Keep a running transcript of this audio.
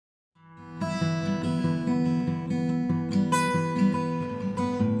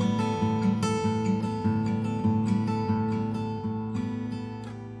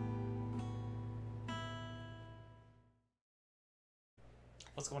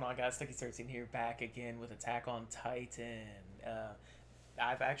What's going on, guys? Sticky13 here, back again with Attack on Titan.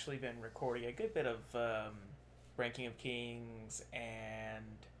 I've actually been recording a good bit of Ranking of Kings and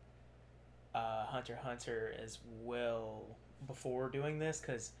Hunter x Hunter as well before doing this,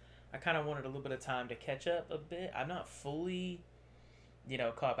 because I kind of wanted a little bit of time to catch up a bit. I'm not fully,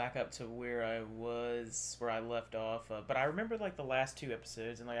 caught back up to where I was, where I left off, but I remember like the last two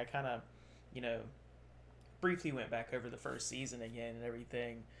episodes, and like I kind of, briefly went back over the first season again and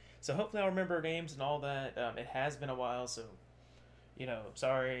everything. So hopefully I'll remember names and all that. It has been a while, so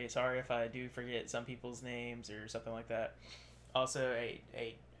sorry if I do forget some people's names or something like that. Also,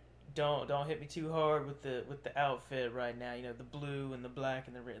 don't hit me too hard with the outfit right now. The blue and the black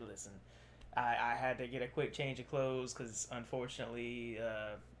and the red. Listen, I had to get a quick change of clothes because unfortunately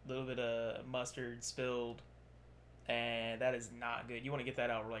a little bit of mustard spilled, and that is not good. You want to get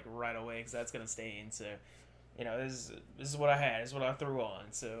that out like right away because that's gonna stain. So this is what I had. This is what I threw on.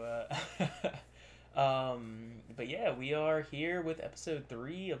 So, but yeah, we are here with episode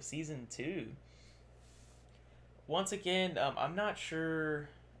 3 of season 2. Once again, I'm not sure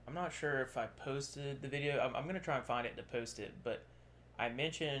if I posted the video. I'm gonna try and find it to post it. But I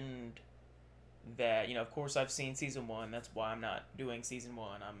mentioned that of course I've seen season 1. That's why I'm not doing season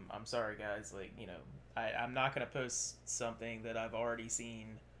 1. I'm sorry, guys. Like I'm not gonna post something that I've already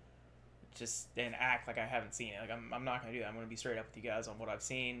seen just and act like I haven't seen it. Like I'm not gonna do that. I'm gonna be straight up with you guys on what I've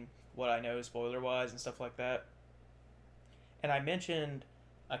seen, what I know spoiler wise and stuff like that. And I mentioned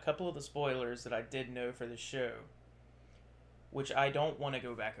a couple of the spoilers that I did know for the show, which I don't want to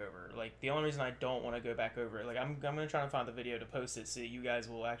go back over. Like the only reason I don't want to go back over it, like I'm gonna try to find the video to post it so you guys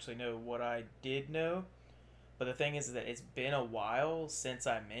will actually know what I did know. But the thing is that it's been a while since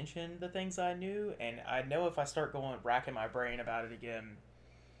I mentioned the things I knew, and I know if I start racking my brain about it again,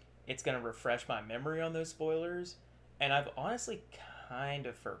 it's going to refresh my memory on those spoilers, and I've honestly kind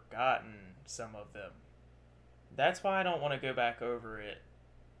of forgotten some of them. That's why I don't want to go back over it,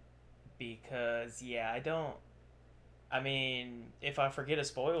 because, yeah, if I forget a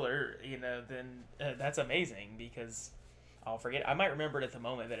spoiler, then that's amazing, because I'll forget. I might remember it at the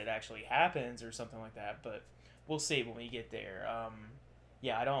moment that it actually happens or something like that, but we'll see when we get there.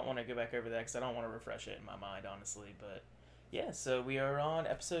 Yeah, I don't want to go back over that because I don't want to refresh it in my mind, honestly, but yeah, so we are on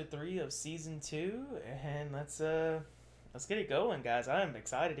episode 3 of season 2, and let's get it going, guys. I'm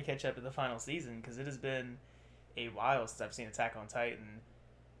excited to catch up to the final season because it has been a while since I've seen Attack on Titan.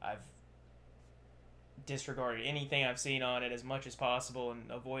 I've disregarded anything I've seen on it as much as possible and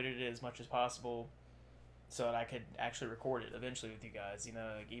avoided it as much as possible so that I could actually record it eventually with you guys.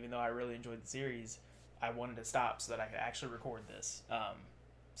 Like, even though I really enjoyed the series, I wanted to stop so that I could actually record this.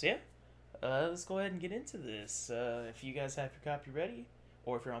 So yeah. Let's go ahead and get into this. If you guys have your copy ready,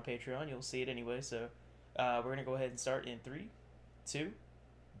 or if you're on Patreon, you'll see it anyway. So we're going to go ahead and start in 3, 2,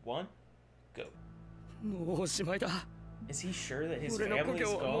 1, go. Is he sure that his family is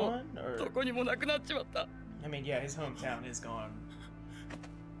gone? Or... I mean, yeah, his hometown is gone.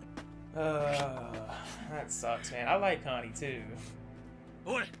 That sucks, man. I like Connie too.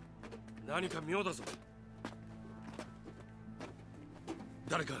 Oi! 何か妙だぞ。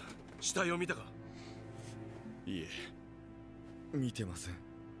誰か死体を見たか？いえ、見てません。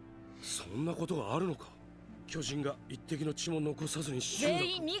そんなことがあるのか？巨人が一滴の血も残さずに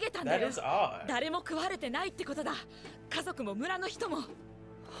全員逃げたんだよ。誰も食われてないってことだ。家族も村の人も。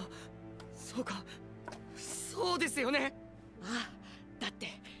そうか。そうですよね。ああ、だって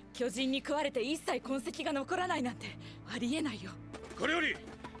巨人に食われて一切痕跡が残らないなんてありえないよ。これより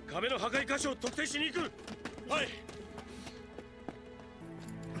壁の破壊箇所を特定しに行く。はい。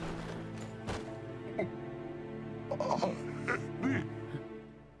Oh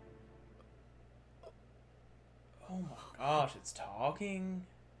my gosh, it's talking?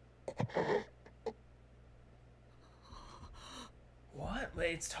 What?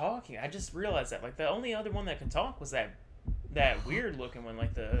 It's talking. I just realized that. Like, the only other one that can talk was that weird looking one,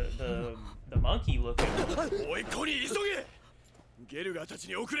 like the monkey looking one. Oi, Connie, 急げ! ゲルガたち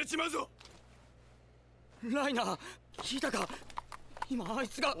に遅れちまうぞ。ライナー、聞いたか？今あい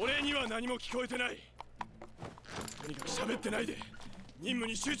つが。俺には何も聞こえてない。とにかく喋ってないで任務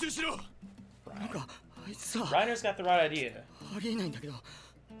に集中しろ。なんかあいつさ、Reiner's got the right idea。ありえないんだけど、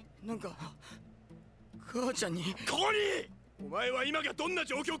なんか母ちゃんに。コニー、お前は今がどんな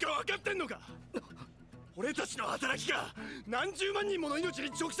状況か分かってんのか？俺たちの働きが何十万人もの命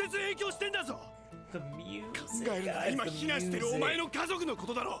に直接影響してんだぞ。考えるなら今避難してるお前の家族のこ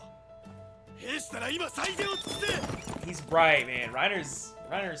とだろ。兵士なら今最善を尽くせ。He's right, man. Reiner's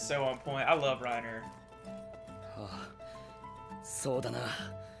so on point. I love Reiner. そうだな。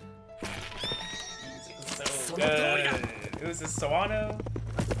So good. It was a Sawano.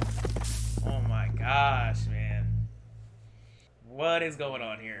 gosh, man. What is going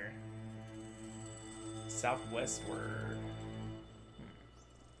on here? Southwestward.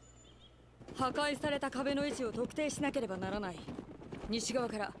 破壊された壁の位置を特定しなければならない。西側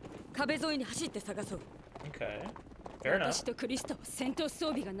から壁沿いに走って探そう。Okay. Fair enough. 私とクリスタは戦闘装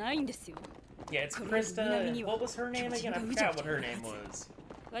備がないんですよ。Yeah, it's Krista. What was her name again? I forgot what her name was.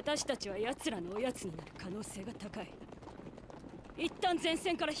 私たちは奴らのおやつになる可能性が高い。一旦前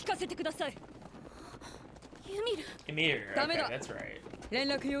線から引かせてください。ユミル。Ymir. Okay, that's right. 連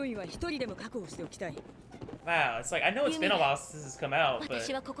絡要員は一人でも確保しておきたい。Wow, it's like I know it's been a while since this has come out, but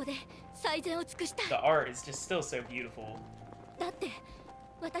私はここで最善を尽くしたい。 the art is just still so beautiful. だって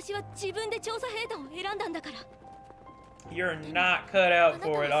私は自分で調査兵団を選んだんだから。 You're not cut out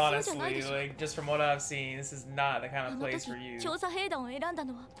for it, honestly. Like just from what I've seen, this is not the kind of place for you. 調査兵団を選んだ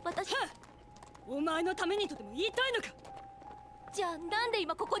のは私。お前のためにとでも言いたいのか。じゃあなんで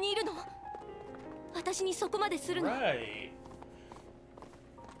今ここにいるの？私にそこまでするの？ Right.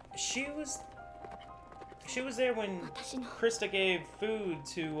 She was there when Krista gave food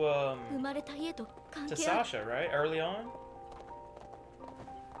to 生まれた家と関 to 係ある。 Sasha, right? Early on.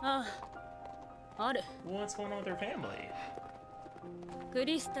 ああ、ある。 What's going on with her family? ク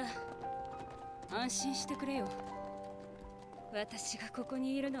リスタ、安心してくれよ。私がここ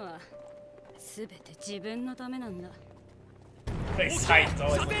にいるのはすべて自分のためなんだ。 This site's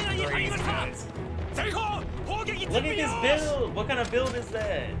always looking crazy, guys. Look at this build! What kind of build is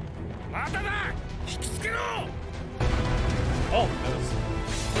that? Oh,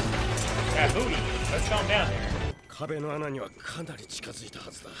 that booty. Let's calm down there. 壁の穴にはかなり近づいたは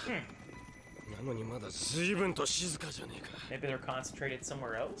ずだ。なのにまだ随分と静かじゃねえか。 Maybe they're concentrated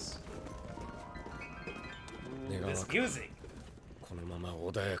somewhere else? Ooh, this music. このまま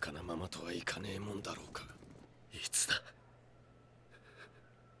穏やかなままとはいかねえもんだろうか。いつだ。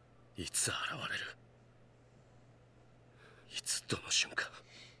いつ現れる。いつどの瞬間。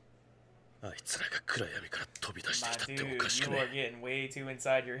あいつらが暗闇から飛び出してきたっておかしくね。 You are getting way too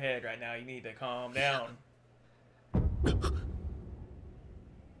inside your head right now. You need to calm down.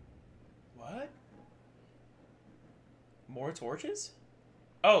 What? More torches?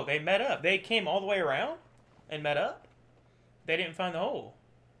 Oh, they met up. They came all the way around and met up? They didn't find the hole.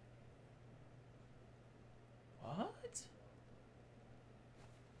 What?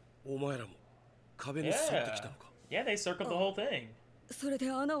 お前らも壁に沿ってきたのか。Yeah, they circled the whole thing. それで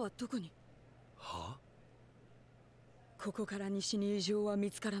穴はどこに？はあ？ここから西に異常は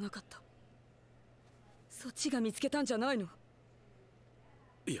見つからなかった。そっちが見つけたんじゃないの？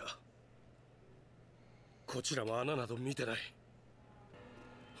いや、こちらも穴など見てない。あ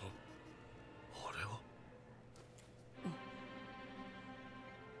れは？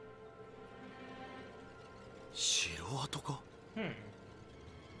城跡か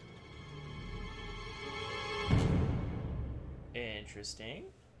？Interesting.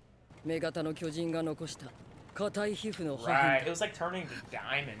 目型の巨人が残した硬い皮膚の破片。 Right, it was like turning to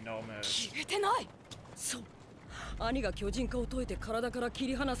diamond almost. 消えてない。そう。兄が巨人化を解いて体から切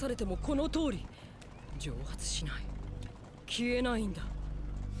り離されてもこの通り蒸発しない。消えないんだ。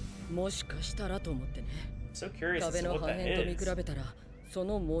もしかしたらと思ってね。So curious as 壁 to の what 破 that 片と見 is. 比べたらそ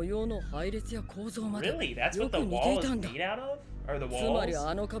の模様の配列や構造まで Really? That's よ what く the 似てい wall is たんだ。 made out of? Or the つまり walls?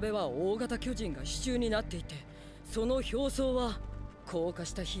 あの壁は大型巨人が支柱になっていて、その表層は硬化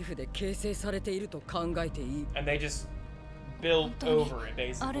した皮膚で形成されていると考えていい。 And they just built over it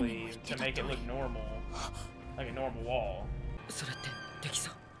basically to make it look normal. Like a normal wall. それってでき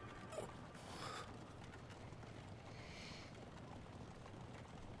そう。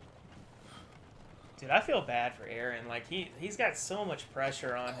Dude, I feel bad for Aaron. Like he's got so much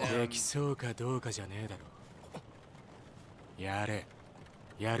pressure on him. できそうかどうかじゃねえだろ。やれ、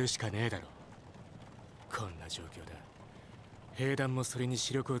やるしかねえだろ。こんな状況だ。兵団もそれに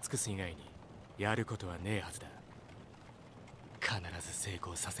視力を尽くす以外にやることはねえはずだ。必ず成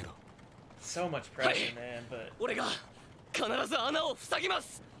功させろ。So much pressure, man. But 俺が必ず穴を塞ぎま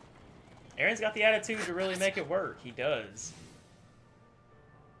す。 Aaron's got the attitude to really make it work. He does.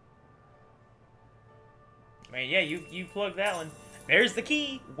 Man, yeah, you plug that one. There's the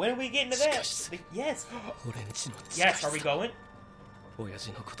key. When are we getting to that? Yes. Yes, are we going? 親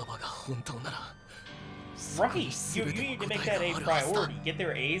父の言葉が本当なら。Right. You need to make that a priority. Get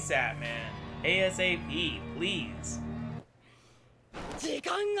there ASAP, man. ASAP, please. 時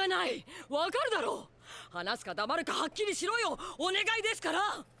間がない。わかるだろう。話すか黙るかはっきりしろよ。お願いですか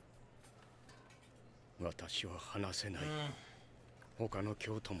ら。私は話せない。他の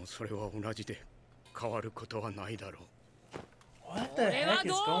教徒もそれは同じで変わることはないだろう。What the heck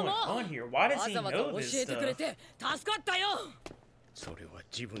is going on here? Why does he know this 教えてくれ stuff? て助かったよ。それは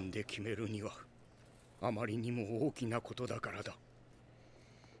自分で決めるにはあまりにも大きなことだからだ。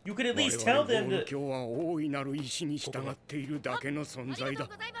 You could at 我 least 々 tell them ボール to. 教は大いなる意志に従っているだけの存在だ。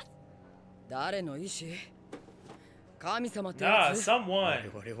誰の意志？神様ってや Nah, つ？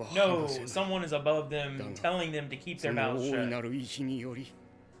 someone. 我々は No, 話せない。 someone is above them, telling them to keep そ their の mouths 大い shut. なる意志により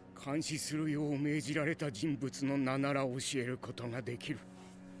監視するよう命じられた人物の名なら教えることができる。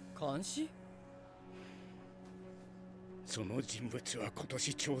監視？その人物は今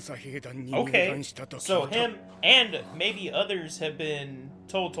年調査兵団に入 Okay, 団したと聞 so いた。 him and maybe others have been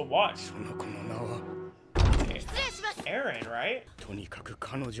told to watch その子の名は Aaron, right? とにかく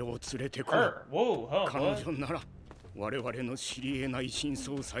彼女を連れてこい。 Her. Whoa, huh, 彼 what? 女なら我々の知り得ない真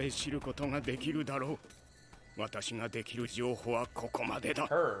相さえ知ることができるだろう。私ができる情報はここまでだ。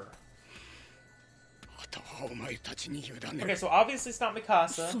 Her. あとはお前たちに委ね Okay, る。 so obviously it's not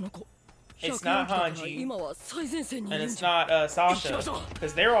Mikasa, その子。 It's 100年 not 来たから Hanji, 今は最前線にい and るん it's じゃ。 not Sasha,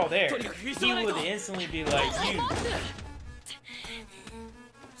 because they're all there. He would instantly be like, you.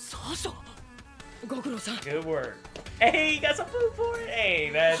 サーシャ。ご苦労さん。 Good work. Hey, you got some food for it?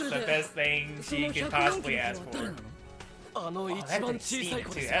 Hey, that's the best thing そ she の could 100何 possibly キロ ask は誰 for. なの？あの Oh, 一 that 番 thing's 小さい steaming 子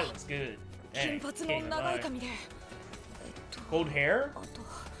too. です That よ。 looks good. 金 Dang, 髪 can't の even 長い lie. 髪で Gold hair? あと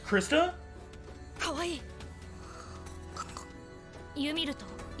Krista? 可愛いユミルと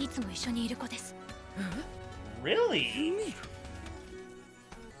いつも一緒にいる子です Really?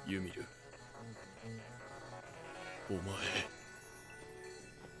 ユミル。お前。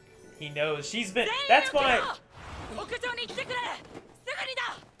 He knows she's been. That's why. 屋上に来てくれすぐに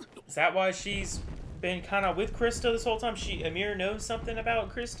だ Is that why she's been kind of with Krista this whole time? Amir knows something about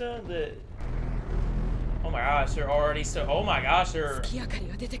Krista that. Oh my gosh, they're already so. Oh my gosh, they're. 月明かり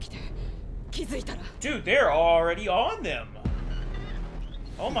が出てきて気づいたら。 Dude, they're already on them.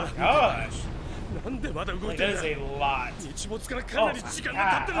 Oh my gosh. なんでまだ動 Like, いて that る is んだ。 a lot. 日没からか Oh な my り時間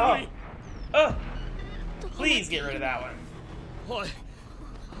が経って god. るのに。 Please get rid of that one. おい、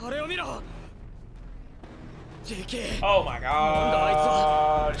あれを見ろ。JK。 Oh my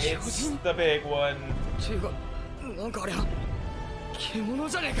god. It's the big one. 違う。なんかあれは獣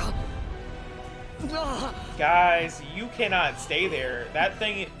じゃねえか。あ Guys, you cannot stay there. That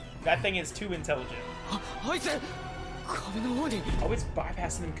thing is too intelligent. あいつ壁の方に。 Oh, it's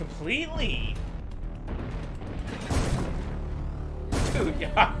bypassing them completely. Dude,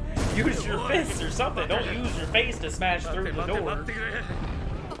 yeah. Use your fists or something. Don't use your face to smash 待っ through て the 待って door. 待ってくれ。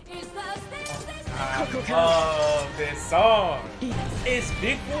 I love this song. Is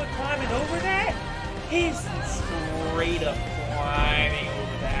Bigfoot climbing over that? He's straight up climbing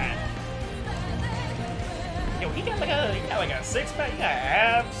over that. Yo, he got like a six pack. He got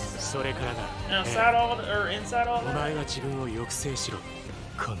abs それからだ。 outside all or inside all お that. 前は自分を抑制しろ。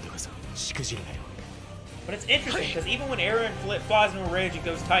今度こそしくじるなよ。 But it's interesting because even when Aaron flies into a rage and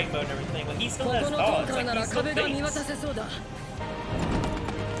goes tight mode and everything, like he still こ has この塔 thoughts. から Like な he ら still 壁が見 thinks. 渡せそうだ。 And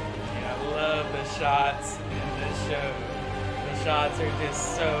I love the shots in this show. The shots are just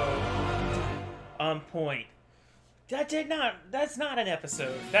so on point. That's not an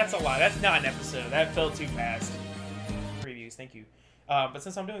episode. That's a lie. That's not an episode. That felt too fast. Previews, thank you. But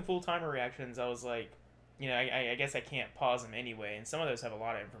since I'm doing full timer reactions, I was like, you know, I guess I can't pause them anyway. And some of those have a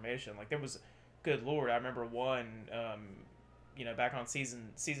lot of information. Like there was, good lord, I remember one, you know, back on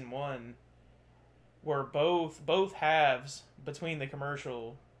season 1, where both halves between the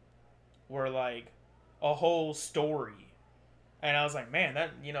commercial were like a whole story. And I was like, man, that,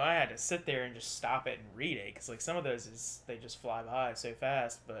 you know, I had to sit there and just stop it and read it because like some of those they just fly by so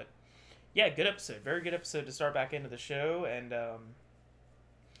fast. But yeah, good episode, very good episode to start back into the show. And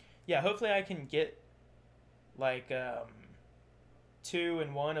yeah, hopefully I can get like 2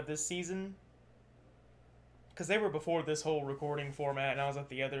 and 1 of this season because they were before this whole recording format, and I was at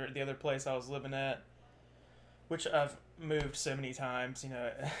the other place I was living at, which I've moved so many times, you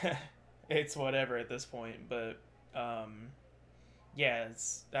know. It's whatever at this point, but yeah,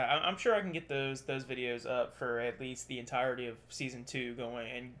 it's I'm sure I can get those videos up for at least the entirety of season 2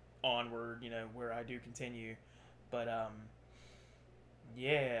 going and onward, you know, where I do continue. But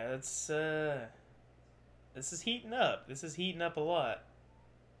yeah, it's this is heating up. This is heating up a lot.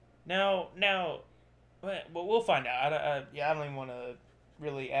 Now, well, we'll find out. I don't even want to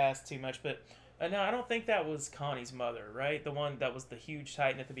really ask too much, but no, I don't think that was Connie's mother, right? The one that was the huge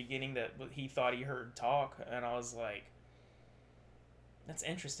titan at the beginning that he thought he heard talk, and I was like, that's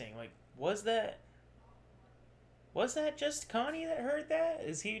interesting. Like, was that just Connie that heard that?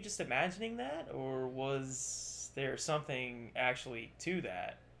 Is he just imagining that, or was there something actually to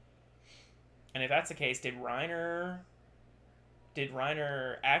that? And if that's the case, did Reiner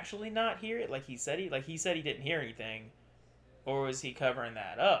actually not hear it? Like he said he didn't hear anything, or was he covering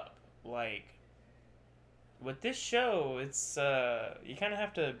that up? Like, with this show, it's you kind of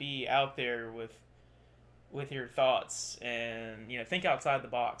have to be out there with your thoughts and think outside the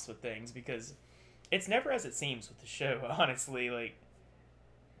box with things because it's never as it seems with the show. Honestly, like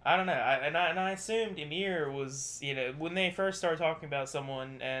I don't know, and I assumed Emir was when they first started talking about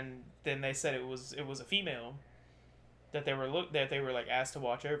someone and then they said it was a female that they were like asked to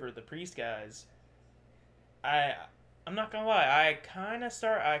watch over the priest guys. I'm not gonna lie, I kind of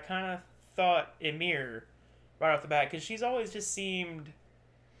thought Emir right off the bat because she's always just seemed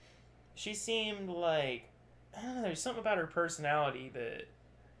like I don't know, there's something about her personality that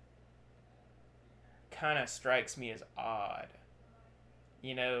kind of strikes me as odd.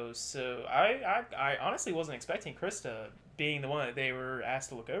 So I honestly wasn't expecting Krista being the one that they were asked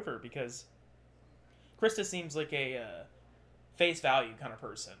to look over because Krista seems like a face value kind of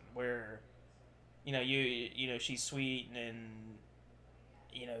person where she's sweet and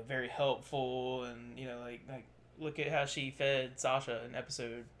very helpful and like look at how she fed Sasha in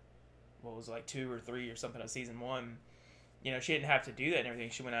episode what was it, like 2 or 3 or something of season 1. She didn't have to do that and everything.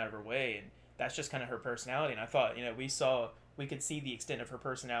 She went out of her way, and that's just kind of her personality. And I thought we could see the extent of her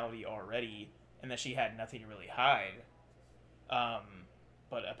personality already, and that she had nothing to really hide.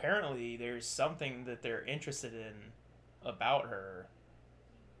 But apparently there's something that they're interested in about her.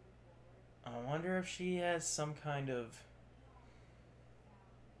 I wonder if she has some kind of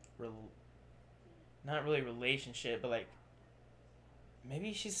not really relationship, but like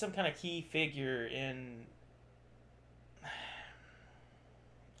maybe she's some kind of key figure in.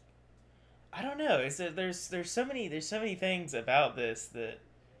 I don't know. There's so many things about this that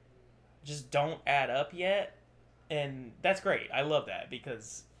just don't add up yet, and that's great. I love that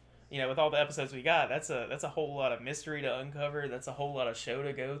because with all the episodes we got, that's a whole lot of mystery to uncover. That's a whole lot of show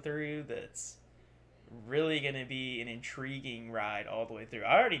to go through. That's really gonna be an intriguing ride all the way through.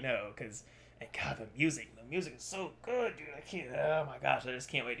 I already know because, and God, the music is so good, dude. I can't. Oh my gosh, I just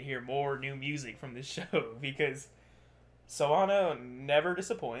can't wait to hear more new music from this show because Solano never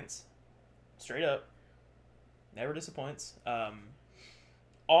disappoints. Straight up, never disappoints.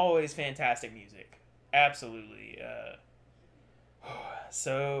 Always fantastic music, absolutely.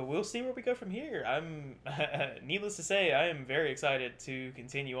 So we'll see where we go from here. I'm needless to say, I am very excited to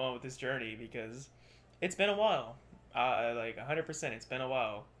continue on with this journey because it's been a while. Like 100%, it's been a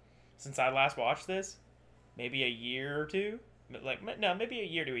while since I last watched this. Maybe a year or two, maybe a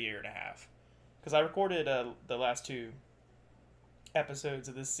year to a year and a half, because I recorded the last 2 episodes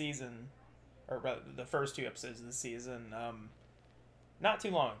of this season. Or rather, the first 2 episodes of the season, not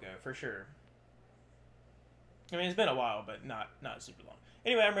too long ago, for sure. I mean, it's been a while, but not super long.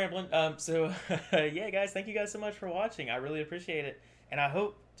 Anyway, I'm rambling. So, yeah, guys, thank you guys so much for watching. I really appreciate it, and I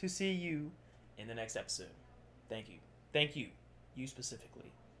hope to see you in the next episode. Thank you. Thank you. You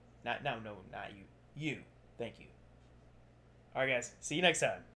specifically. Not you. You. Thank you. All right, guys. See you next time.